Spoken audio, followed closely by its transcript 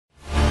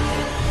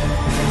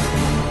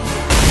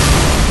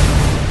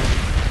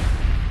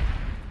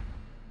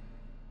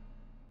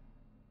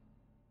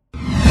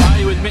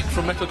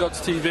from Metal Gods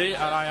TV, and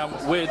I am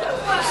with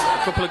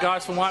a couple of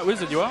guys from White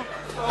Wizzard. You are?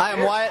 I am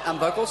Wyatt, I'm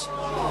vocals.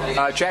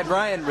 Chad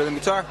Ryan, rhythm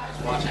guitar.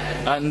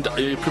 And are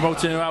you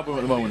promoting your album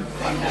at the moment?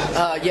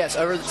 Yes,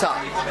 Over the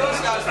Top.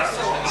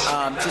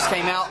 Just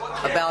came out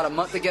about a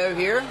month ago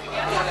here.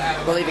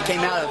 I believe it came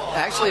out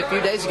actually a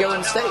few days ago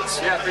in the States.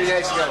 Yeah, 3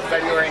 days ago,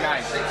 February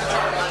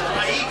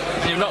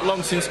 9th. You've not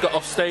long since got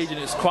off stage and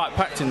it's quite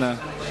packed in there.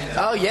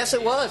 Oh yes,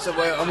 it was.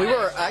 We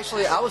were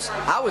actually. I was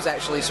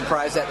actually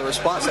surprised at the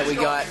response that we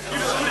got.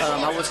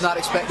 I was not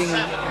expecting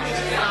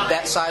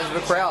that size of a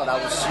crowd. I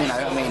was,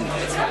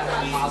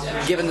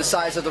 given the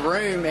size of the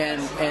room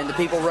and the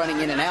people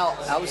running in and out,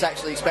 I was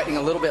actually expecting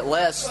a little bit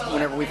less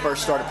whenever we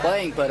first started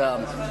playing. But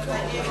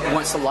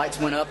once the lights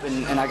went up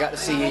and I got to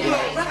see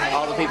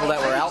all the people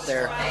that were out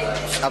there,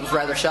 I was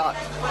rather shocked.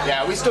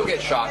 Yeah, we still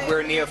get shocked.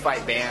 We're a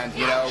neophyte band.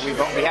 We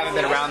haven't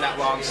been around that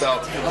long,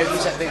 so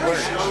use that big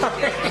word.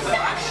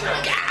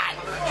 God.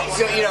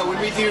 So when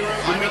we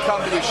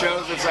come to these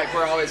shows, it's like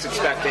we're always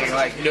expecting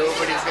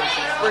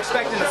we're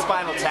expecting the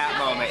Spinal Tap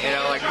moment,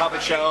 like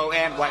Puppet Show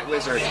and White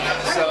Wizzard.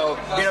 So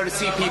to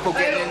see people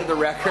getting into the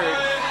record,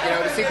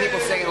 to see people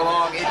singing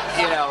along,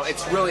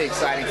 it's really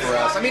exciting for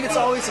us. I mean, it's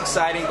always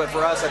exciting, but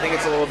for us, I think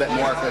it's a little bit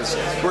more because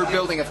we're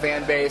building a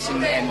fan base,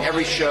 and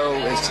every show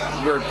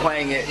we're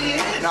playing it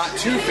not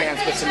to fans,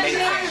 but to make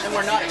fans. And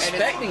we're not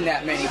expecting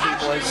that many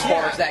people as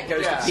far as that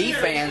goes to be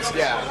fans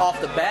off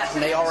the bat,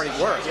 and they already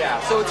were. Yeah,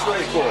 so it's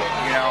really cool.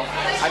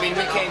 I mean,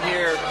 we came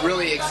here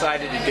really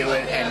excited to do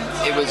it, and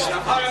it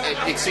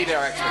exceeded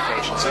our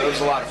expectations, so it was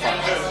a lot of fun.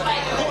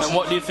 And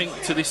what do you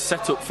think to this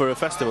setup for a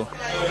festival?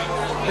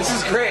 This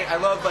is great. I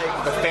love the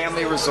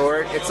family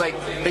resort. It's like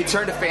they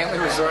turned a family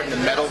resort into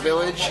Metal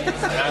Village,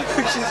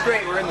 which is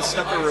great. We're in the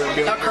snooker room.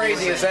 How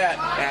crazy is that?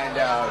 And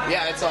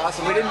it's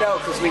awesome. We didn't know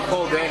because we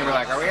pulled in and we're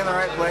like, are we in the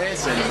right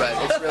place? But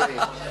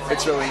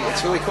it's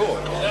really cool.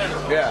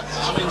 Yeah.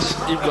 I mean,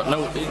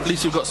 at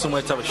least you've got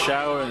somewhere to have a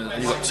shower and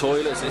you've got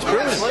toilets. It's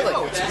brilliant.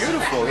 Oh, it's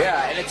beautiful,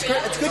 yeah, and it's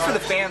good for the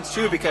fans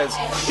too because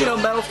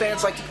metal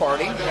fans like to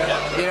party.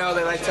 They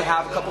like to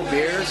have a couple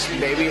beers,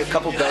 maybe a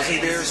couple dozen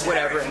beers,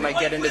 whatever, and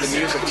get into the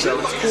music. So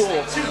it's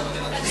cool,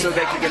 so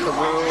they can get the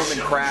room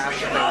and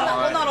crash.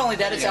 Well, not only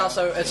that, it's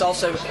also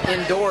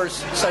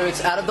indoors, so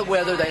it's out of the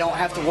weather. They don't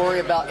have to worry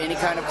about any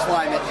kind of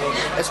climate.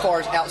 As far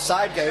as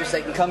outside goes,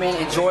 they can come in,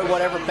 enjoy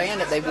whatever band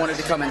that they wanted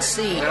to come and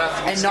see,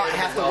 and not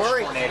have to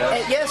worry. And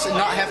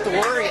not have to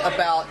worry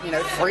about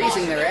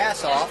freezing their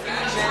ass off.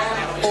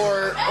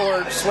 Or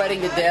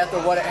sweating to death,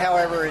 or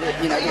however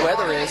the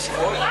weather is,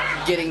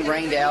 getting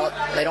rained out.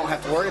 They don't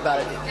have to worry about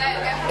it.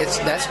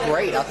 That's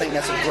great. I think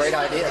that's a great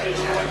idea.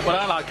 What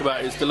I like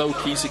about it is the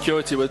low-key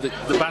security, where the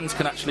bands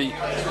can actually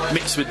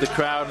mix with the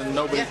crowd and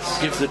nobody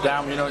gives a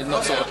damn. It's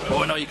not sort of,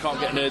 oh no, you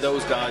can't get near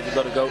those guys. You've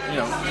got to go.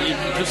 You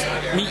just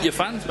meet your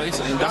fans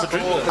basically and have a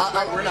drink.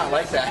 We're not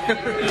like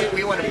that.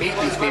 We want to meet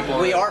these people.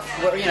 We are.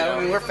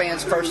 We're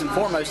fans first and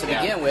foremost to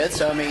begin with.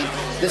 So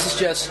this is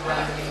just,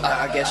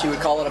 I guess you would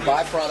call it a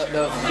byproduct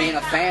of being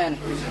a fan,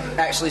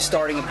 actually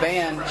starting a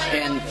band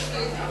and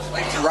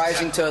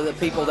rising to the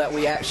people that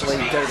we actually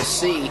go to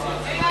see.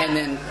 And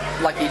then,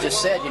 like you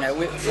just said,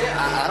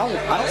 I don't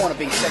want to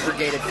be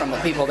segregated from the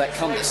people that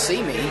come to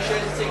see me.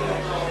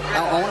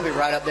 I want to be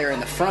right up there in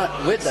the front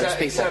with those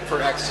people. Except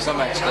for some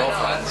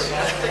ex-girlfriends,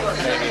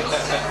 maybe.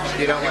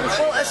 You don't want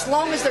to. Well, as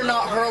long as they're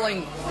not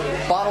hurling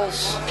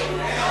bottles.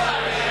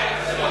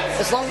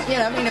 As long,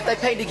 if they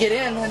paid to get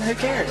in, then who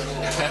cares?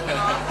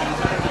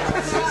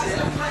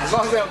 As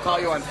long as they don't call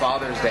you on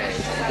Father's Day.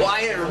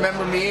 Wyatt,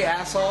 remember me,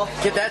 asshole?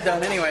 Get that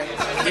done anyway.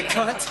 You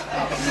cunt.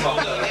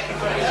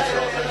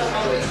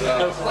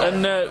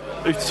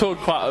 We've toured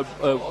quite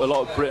a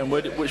lot of Britain.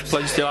 Which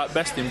place do you like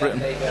best in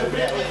Britain?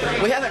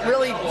 We haven't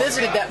really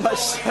visited that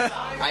much.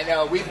 I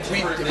know. We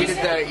did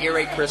the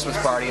Earache Christmas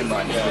party in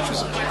London, which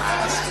was a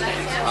blast.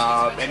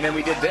 And then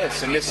we did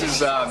this, and this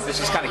is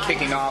kind of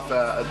kicking off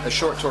a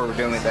short tour we're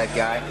doing with that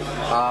guy.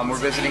 We're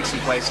visiting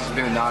some places. We're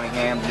doing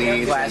Nottingham,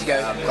 Leeds,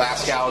 Glasgow.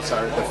 Glasgow is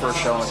the first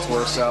show on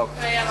tour. So,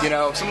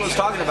 someone was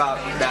talking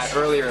about that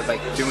earlier,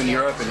 like doing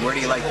Europe and where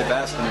do you like the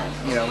best?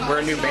 And we're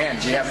a new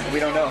band. We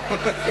don't know.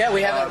 Yeah,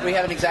 we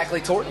haven't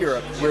exactly toured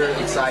Europe. We're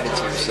excited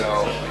to. So,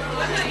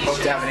 hope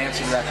to have an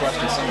answer to that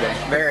question someday.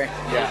 Very.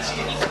 Yeah.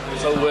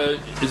 So,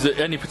 is there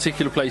any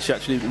particular place you're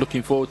actually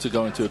looking forward to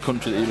going to? A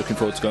country that you're looking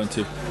forward to going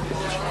to?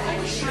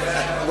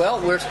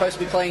 Well, we're supposed to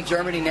be playing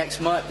Germany next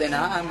month, and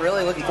I'm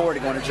really looking forward to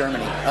going to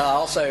Germany.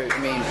 Our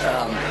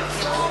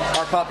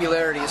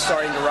popularity is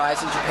starting to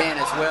rise in Japan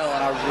as well,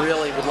 and I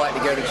really would like to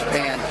go to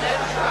Japan.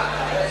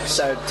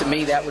 So to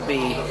me, that would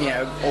be,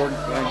 or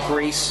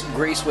Greece.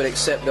 Greece would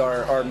accept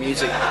our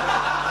music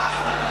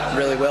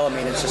really well.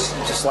 It's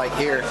just like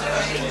here,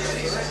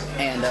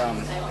 and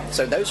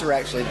so those are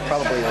actually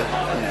probably the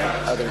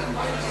other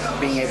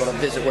being able to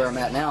visit where I'm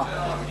at now.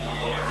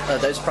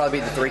 those would probably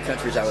be the 3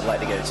 countries I would like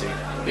to go to.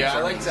 Yeah,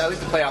 I like to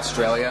play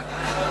Australia.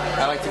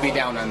 I like to be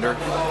down under.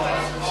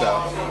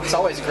 So it's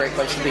always a great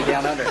place to be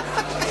down under.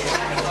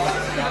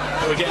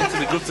 We're getting to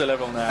the gutter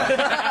level now.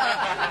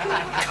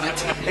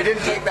 It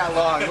didn't take that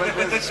long. What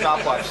does the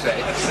stopwatch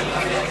say?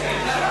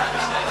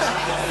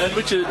 And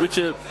which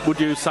would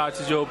you cite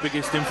as your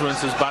biggest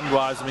influences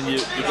band-wise? I mean,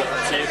 you've got a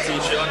Tear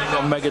t-shirt on, you've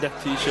got a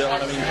Megadeth t-shirt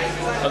on. I mean,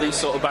 are these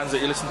sort of bands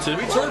that you listen to?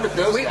 We toured with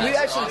those guys. We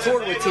actually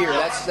toured with Tear.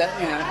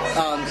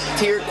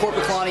 Tear,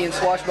 Corpiclani, and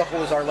Swashbuckle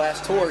was our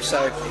last tour.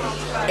 So,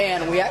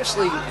 and we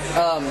actually,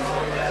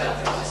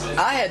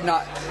 I had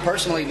not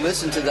personally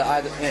listened to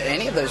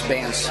any of those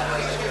bands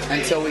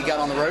until we got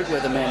on the road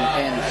with them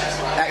and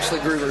actually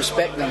grew to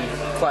respect them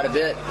quite a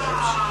bit.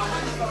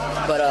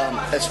 But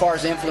as far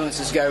as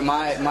influences go,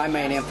 my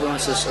main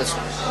influences,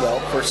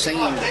 for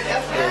singing,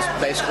 is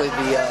basically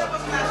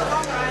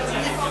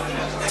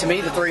to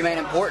me, the 3 main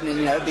important,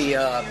 be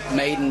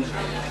Maiden,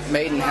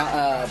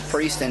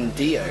 Priest, and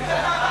Dio.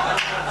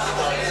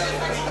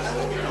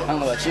 I don't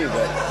know about you,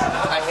 but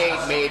I hate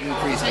Maiden,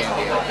 Priest, and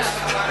Dio.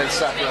 They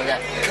suck really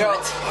bad.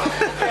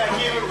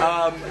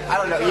 I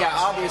don't know. Yeah,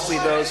 obviously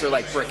those are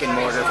like brick and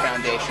mortar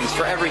foundations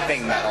for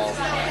everything metal.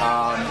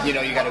 You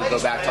got to go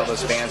back to all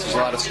those bands. There's a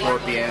lot of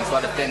Scorpions, a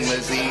lot of Thin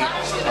Lizzy.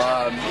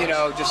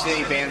 Just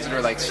any bands that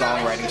are like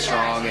songwriting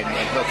strong and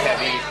hook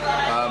heavy.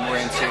 We're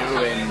into,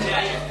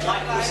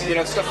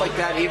 and stuff like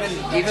that.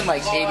 Even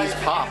like 80s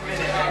pop.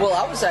 Well,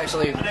 I was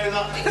actually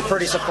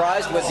pretty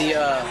surprised with the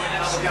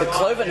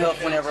Cloven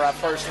Hoof whenever I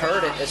first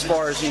heard it, as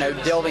far as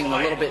delving a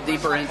little bit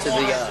deeper into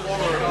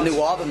the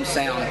new album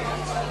sound.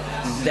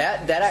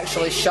 That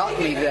actually shocked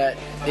me that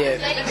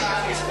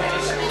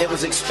it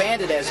was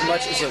expanded as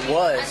much as it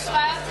was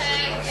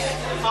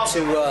to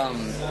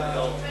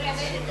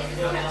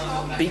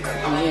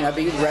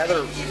be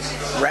rather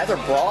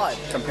broad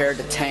compared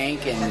to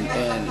Tank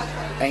and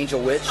Angel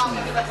Witch, and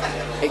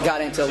it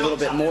got into a little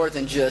bit more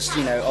than just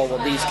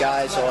these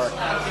guys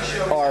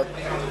are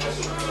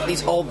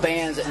these old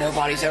bands that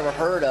nobody's ever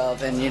heard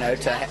of, and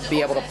to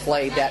be able to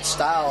play that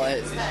style,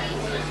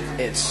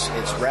 it's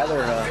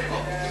rather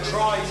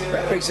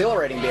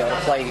exhilarating to be able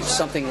to play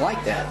something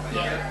like that.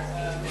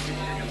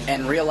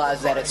 And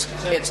realize that it's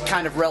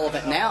kind of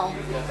relevant now,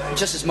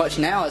 just as much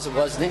now as it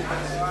was then.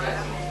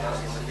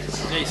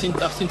 Yeah, I seem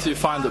to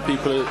find that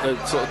people are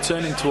sort of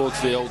turning towards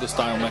the older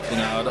style metal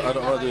now. I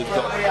don't know whether they've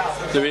got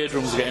their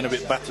eardrums are getting a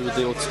bit battered with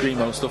the old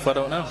screamo stuff. I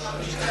don't know.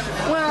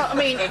 Well, I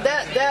mean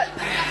that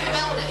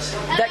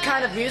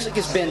kind of music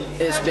has been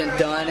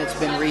done. It's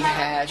been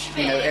rehashed.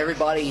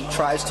 Everybody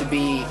tries to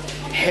be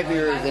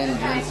heavier than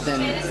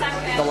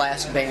the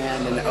last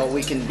band, and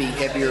we can be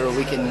heavier, or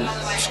we can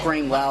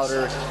scream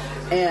louder.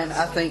 And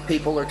I think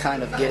people are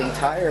kind of getting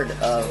tired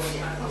of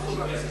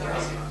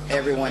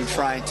everyone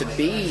trying to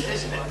be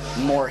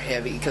more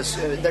heavy, because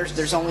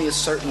there's only a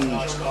certain,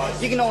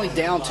 you can only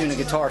down tune a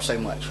guitar so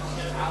much,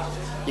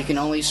 you can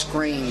only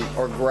scream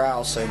or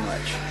growl so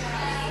much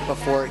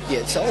before it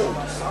gets old.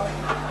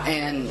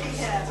 And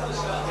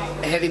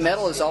heavy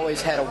metal has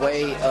always had a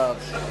way of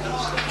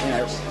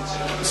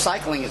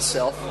cycling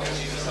itself,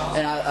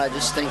 and I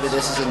just think that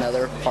this is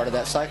another part of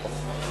that cycle.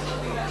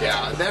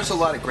 Yeah, there's a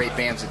lot of great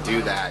bands that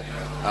do that.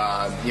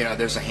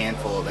 There's a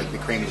handful, like the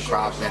cream of the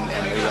crop, and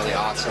they're really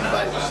awesome.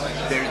 But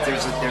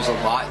there's a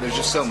lot. There's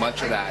just so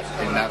much of that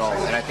in metal,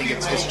 and I think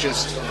it's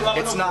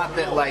not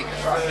that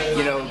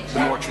the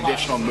more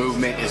traditional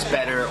movement is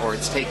better or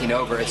it's taking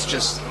over. It's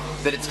just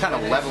that it's kind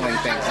of leveling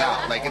things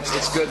out. Like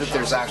it's good that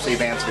there's actually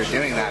bands that are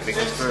doing that,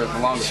 because for the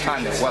longest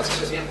time there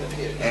wasn't.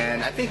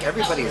 And I think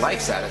everybody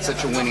likes that. It's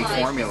such a winning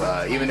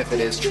formula, even if it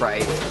is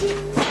trite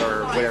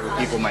or whatever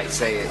people might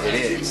say it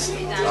is.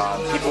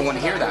 People want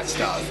to hear that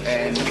stuff,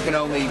 and you can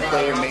only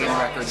play your main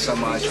record so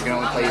much. You can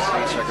only play your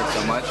Priest record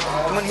so much.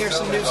 You want to hear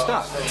some new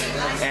stuff,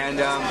 and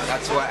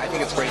that's why I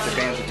think it's great that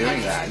bands are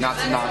doing that. Not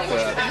to knock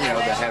the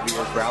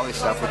heavier growly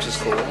stuff, which is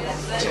cool.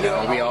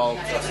 We all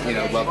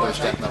love those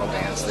death metal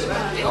bands,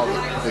 all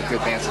the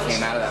good bands that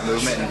came out of that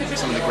movement, and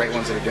some of the great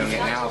ones that are doing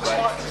it now.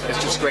 But it's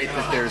just great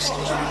that there's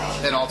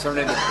an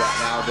alternative to that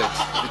now, the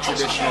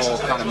traditional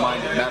kind of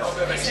minded metal.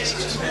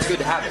 It's good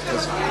to have it,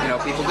 because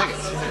people dig it.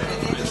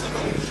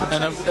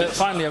 And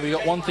finally, have you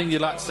got one thing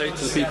you'd like to say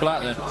to the people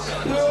out there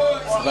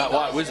about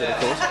White Wizzard, of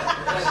course?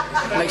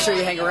 Make sure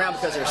you hang around,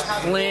 because there's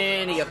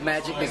plenty of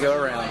magic to go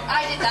around.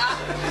 I did that.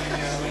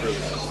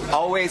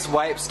 Always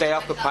wipe, stay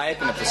off the pipe,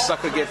 and if the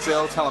sucker gets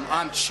ill, tell him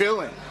I'm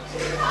chilling.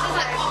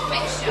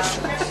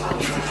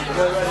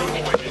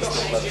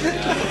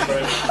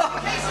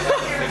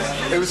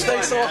 It was fun.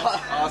 Thanks a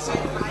lot.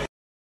 Awesome.